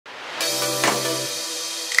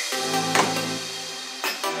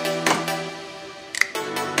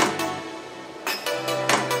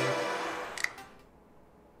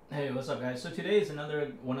what's up guys? So today is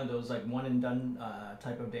another one of those like one and done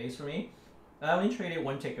type of days for me. I only traded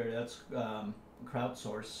one ticker, that's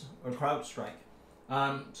crowdsource or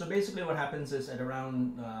CrowdStrike. So basically what happens is at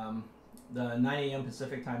around the 9 a.m.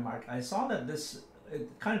 Pacific time mark, I saw that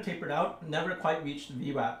it kind of tapered out, never quite reached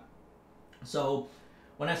the VWAP. So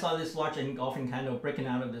when I saw this large engulfing candle breaking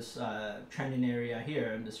out of this trending area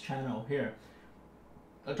here, this channel here,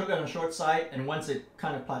 I took it on a short side, and once it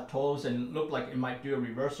kind of plateaus and looked like it might do a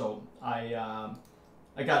reversal, I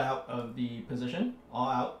got out of the position, all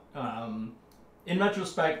out. In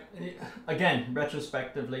retrospect, again,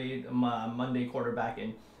 retrospectively, Monday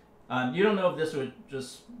quarterbacking, you don't know if this would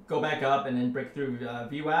just go back up and then break through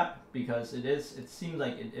VWAP, because it seems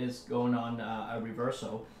like it is going on a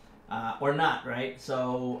reversal, or not, right?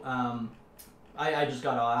 So I just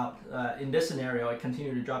got all out. In this scenario, it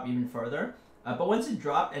continued to drop even further. But once it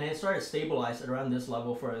dropped and it started to stabilize at around this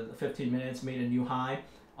level for 15 minutes, made a new high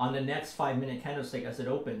on the next 5-minute candlestick as it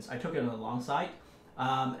opens, I took it on the long side.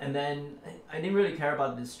 And then I didn't really care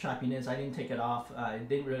about this choppiness. I didn't take it off. It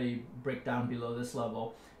didn't really break down below this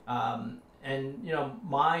level. And you know,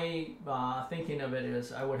 my thinking of it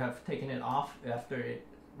is I would have taken it off after it,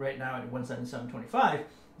 right now at 177.25,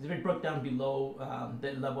 if it broke down below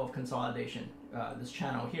the level of consolidation, this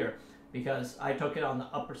channel here. Because I took it on the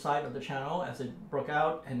upper side of the channel as it broke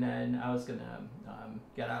out, and then I was gonna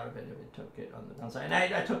get out of it if it took it on the downside. And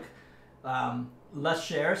I took less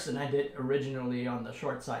shares than I did originally on the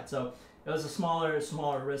short side, so it was a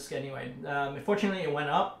smaller risk anyway. Fortunately, it went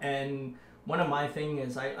up, and one of my things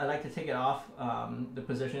is I like to take it off the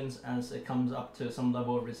positions as it comes up to some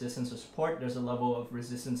level of resistance or support. There's a level of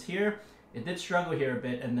resistance here. It did struggle here a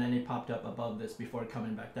bit, and then it popped up above this before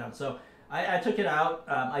coming back down. So I took it out.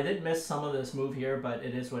 I did miss some of this move here, but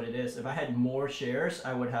it is what it is. If I had more shares,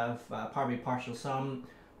 I would have probably partial some,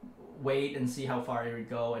 wait and see how far it would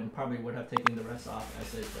go, and probably would have taken the rest off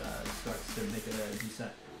as it starts to make a descent.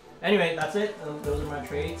 Anyway, that's it. Those are my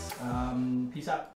trades. Peace out.